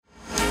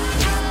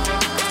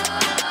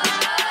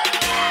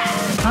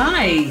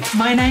Hi,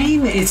 my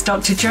name is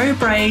Dr. Jo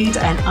Braid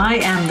and I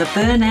am the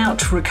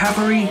Burnout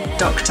Recovery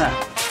Doctor.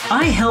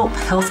 I help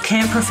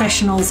healthcare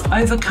professionals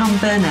overcome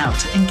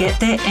burnout and get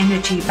their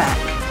energy back.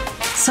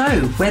 So,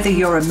 whether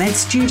you're a med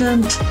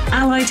student,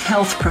 allied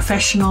health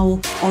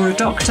professional, or a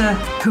doctor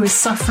who is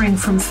suffering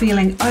from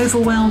feeling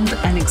overwhelmed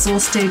and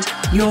exhausted,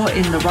 you're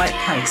in the right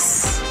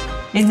place.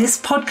 In this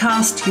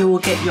podcast, you will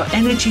get your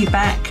energy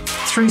back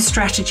through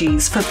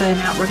strategies for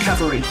burnout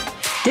recovery.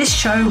 This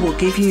show will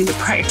give you the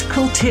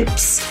practical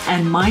tips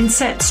and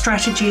mindset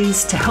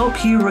strategies to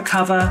help you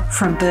recover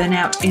from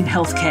burnout in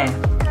healthcare.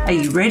 Are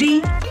you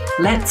ready?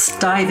 Let's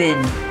dive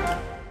in.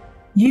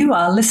 You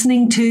are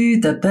listening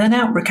to the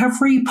Burnout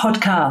Recovery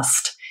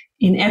Podcast.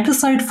 In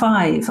episode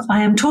 5,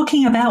 I am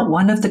talking about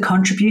one of the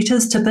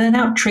contributors to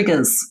burnout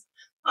triggers,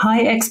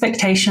 high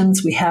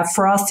expectations we have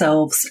for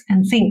ourselves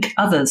and think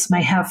others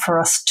may have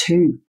for us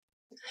too.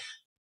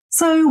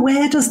 So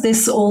where does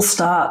this all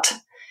start?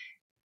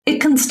 It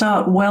can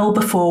start well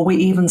before we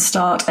even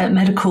start at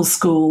medical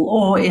school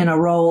or in a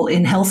role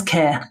in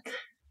healthcare.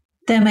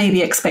 There may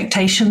be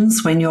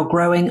expectations when you're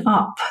growing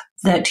up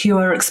that you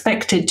are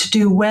expected to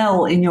do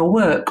well in your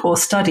work or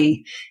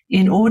study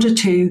in order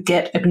to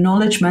get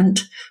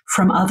acknowledgement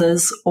from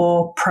others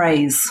or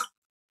praise.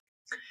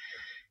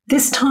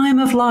 This time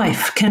of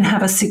life can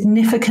have a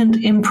significant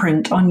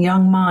imprint on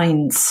young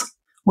minds,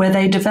 where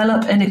they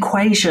develop an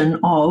equation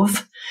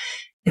of,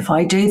 if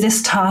I do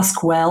this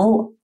task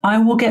well, I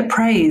will get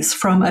praise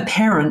from a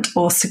parent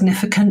or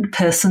significant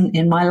person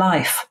in my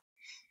life.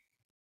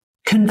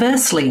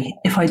 Conversely,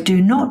 if I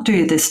do not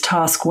do this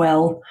task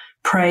well,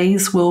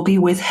 praise will be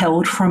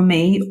withheld from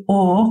me,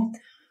 or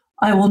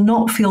I will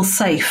not feel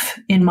safe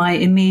in my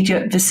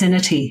immediate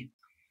vicinity.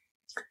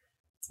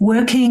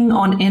 Working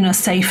on inner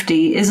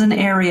safety is an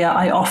area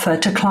I offer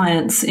to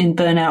clients in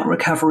burnout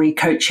recovery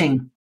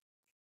coaching.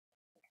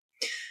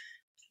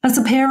 As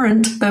a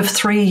parent of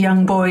 3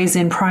 young boys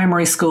in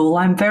primary school,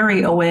 I'm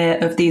very aware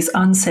of these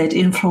unsaid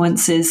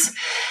influences,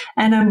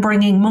 and I'm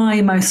bringing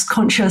my most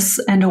conscious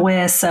and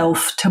aware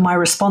self to my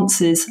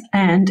responses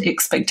and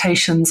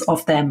expectations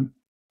of them.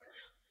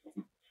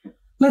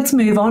 Let's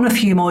move on a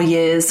few more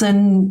years,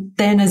 and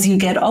then as you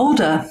get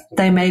older,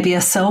 there may be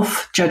a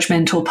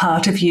self-judgmental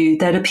part of you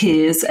that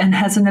appears and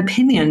has an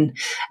opinion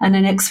and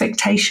an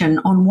expectation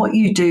on what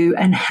you do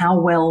and how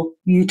well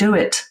you do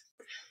it.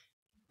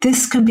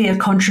 This can be a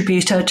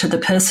contributor to the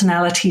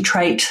personality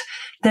trait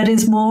that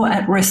is more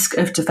at risk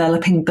of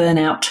developing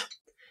burnout.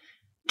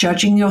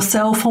 Judging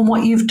yourself on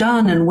what you've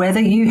done and whether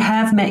you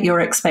have met your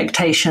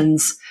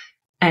expectations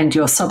and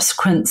your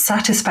subsequent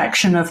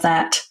satisfaction of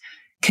that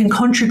can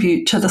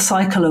contribute to the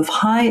cycle of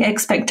high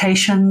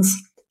expectations,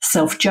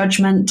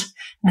 self-judgment,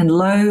 and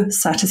low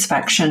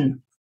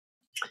satisfaction.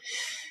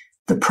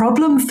 The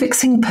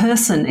problem-fixing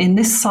person in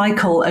this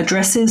cycle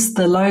addresses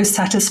the low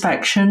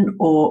satisfaction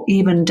or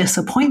even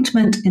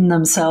disappointment in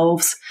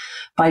themselves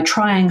by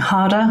trying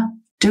harder,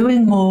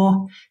 doing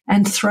more,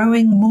 and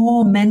throwing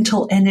more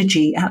mental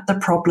energy at the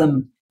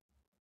problem.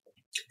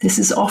 This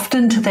is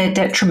often to their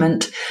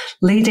detriment,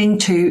 leading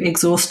to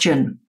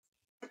exhaustion.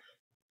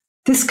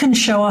 This can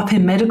show up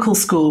in medical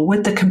school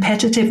with the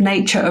competitive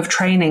nature of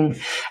training,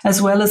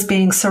 as well as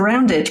being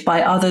surrounded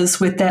by others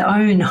with their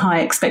own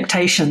high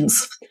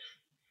expectations.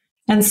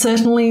 And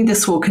certainly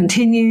this will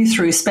continue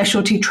through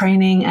specialty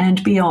training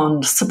and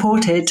beyond,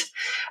 supported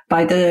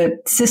by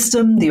the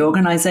system, the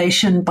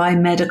organization, by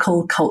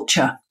medical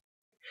culture.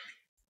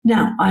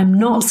 Now, I'm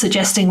not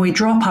suggesting we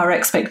drop our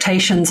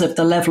expectations of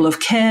the level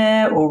of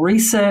care or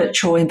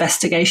research or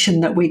investigation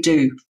that we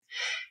do.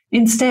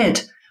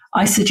 Instead,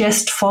 I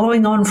suggest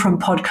following on from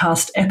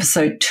podcast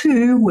episode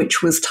 2,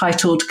 which was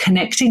titled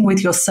Connecting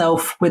with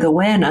Yourself with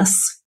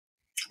Awareness,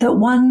 that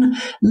one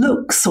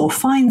looks or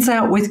finds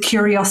out with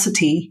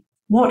curiosity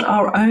what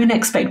our own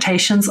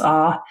expectations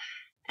are,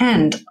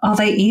 and are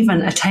they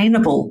even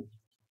attainable?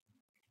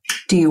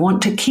 Do you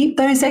want to keep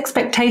those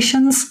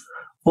expectations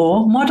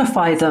or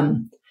modify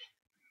them?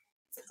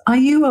 Are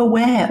you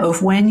aware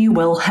of when you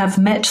will have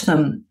met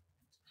them?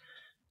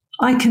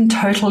 I can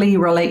totally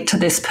relate to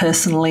this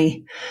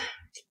personally.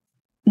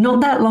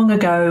 Not that long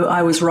ago,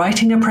 I was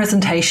writing a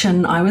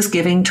presentation I was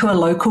giving to a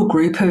local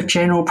group of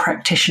general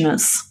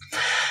practitioners.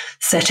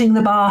 Setting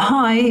the bar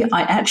high,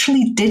 I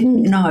actually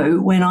didn't know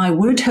when I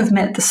would have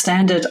met the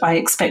standard I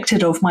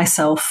expected of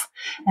myself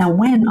and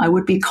when I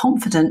would be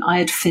confident I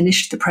had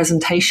finished the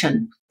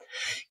presentation.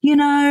 You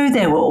know,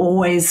 there were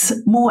always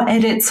more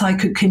edits I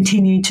could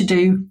continue to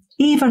do,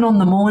 even on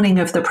the morning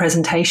of the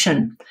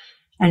presentation.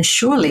 And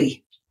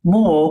surely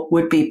more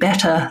would be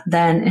better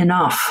than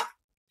enough.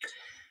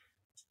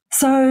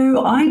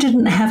 So I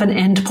didn't have an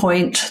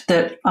endpoint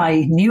that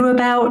I knew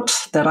about,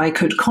 that I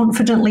could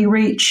confidently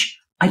reach.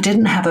 I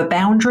didn't have a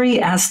boundary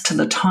as to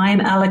the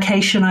time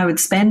allocation I would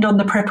spend on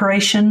the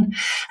preparation,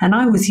 and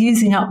I was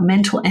using up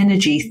mental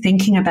energy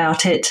thinking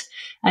about it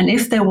and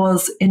if there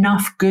was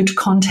enough good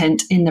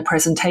content in the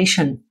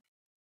presentation.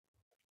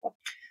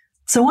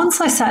 So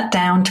once I sat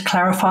down to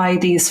clarify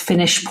these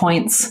finish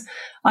points,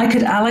 I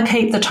could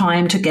allocate the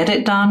time to get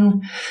it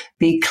done,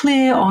 be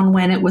clear on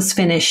when it was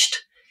finished,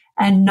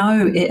 and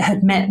know it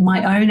had met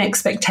my own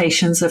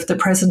expectations of the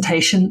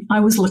presentation I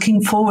was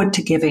looking forward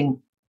to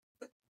giving.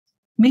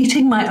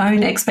 Meeting my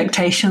own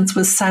expectations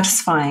was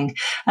satisfying,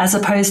 as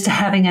opposed to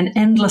having an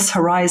endless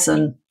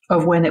horizon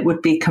of when it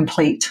would be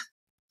complete.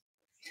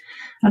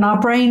 And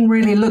our brain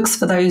really looks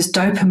for those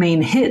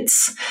dopamine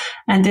hits,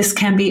 and this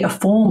can be a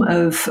form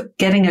of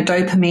getting a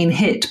dopamine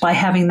hit by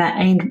having that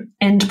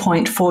end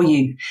point for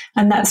you.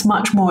 And that's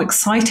much more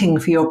exciting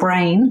for your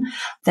brain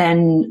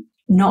than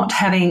not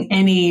having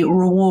any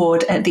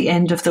reward at the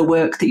end of the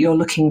work that you're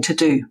looking to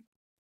do.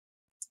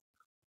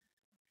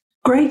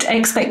 Great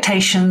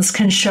expectations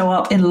can show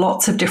up in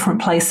lots of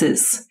different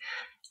places.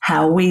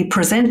 How we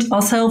present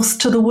ourselves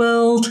to the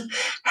world,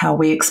 how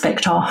we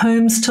expect our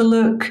homes to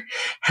look,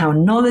 how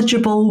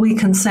knowledgeable we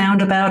can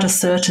sound about a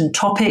certain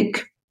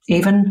topic,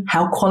 even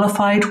how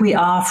qualified we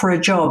are for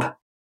a job.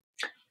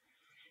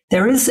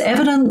 There is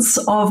evidence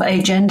of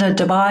a gender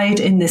divide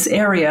in this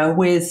area,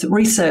 with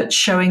research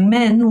showing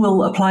men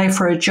will apply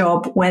for a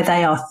job where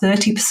they are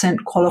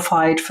 30%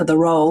 qualified for the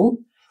role,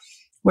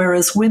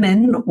 whereas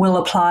women will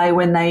apply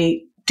when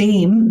they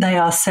deem they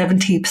are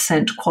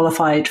 70%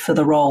 qualified for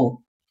the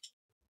role.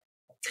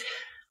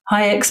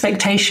 High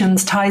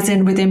expectations ties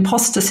in with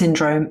imposter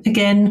syndrome.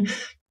 Again,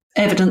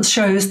 evidence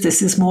shows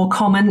this is more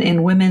common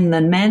in women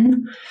than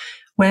men,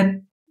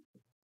 where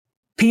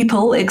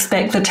people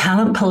expect the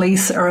talent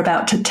police are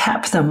about to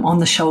tap them on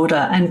the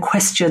shoulder and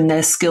question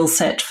their skill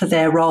set for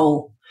their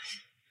role.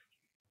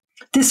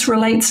 This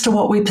relates to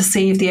what we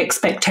perceive the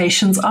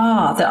expectations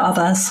are that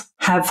others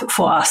have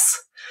for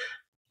us.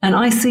 And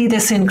I see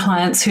this in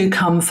clients who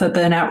come for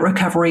burnout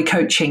recovery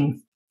coaching.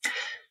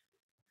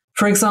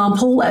 For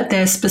example, at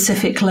their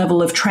specific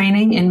level of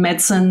training in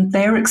medicine,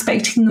 they're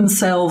expecting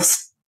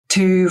themselves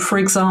to, for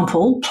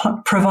example,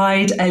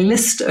 provide a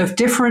list of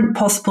different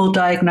possible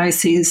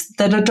diagnoses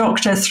that a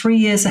doctor 3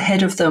 years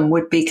ahead of them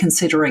would be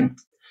considering.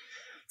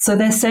 So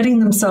they're setting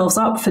themselves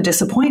up for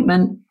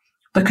disappointment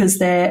because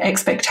their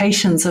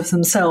expectations of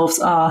themselves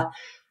are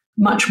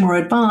much more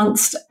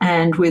advanced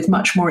and with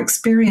much more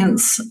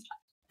experience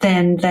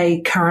than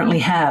they currently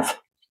have.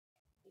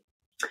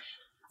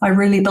 I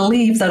really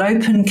believe that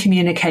open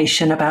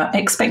communication about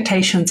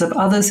expectations of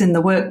others in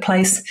the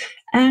workplace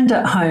and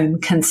at home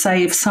can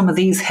save some of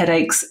these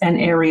headaches and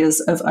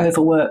areas of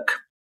overwork.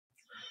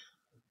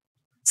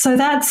 So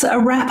that's a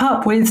wrap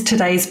up with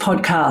today's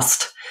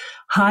podcast.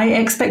 High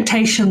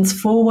expectations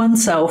for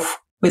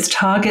oneself with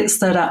targets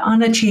that are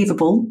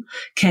unachievable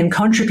can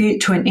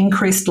contribute to an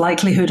increased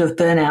likelihood of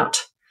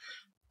burnout.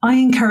 I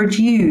encourage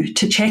you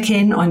to check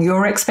in on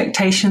your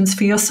expectations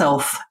for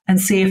yourself and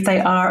see if they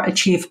are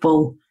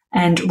achievable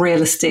and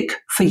realistic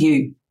for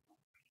you.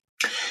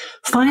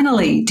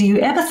 Finally, do you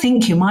ever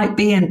think you might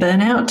be in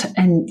burnout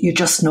and you're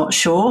just not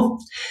sure?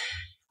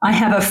 I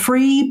have a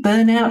free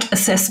burnout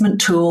assessment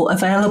tool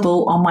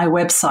available on my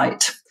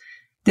website.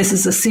 This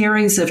is a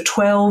series of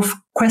 12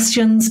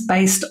 questions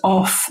based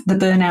off the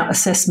burnout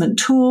assessment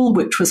tool,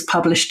 which was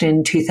published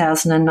in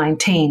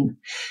 2019.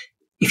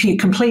 If you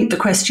complete the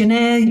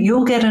questionnaire,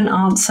 you'll get an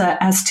answer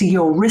as to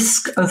your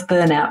risk of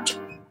burnout.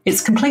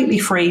 It's completely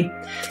free.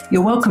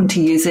 You're welcome to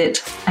use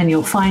it, and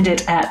you'll find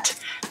it at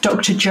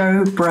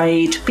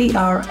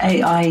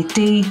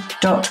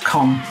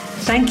drjobraid.com.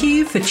 Thank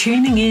you for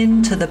tuning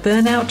in to the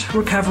Burnout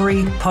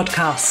Recovery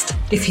Podcast.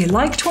 If you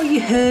liked what you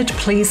heard,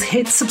 please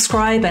hit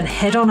subscribe and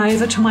head on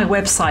over to my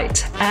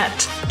website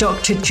at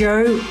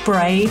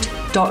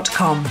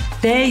drjobraid.com.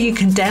 There you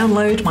can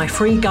download my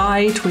free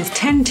guide with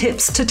 10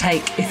 tips to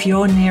take if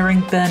you're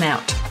nearing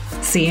burnout.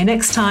 See you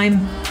next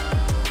time.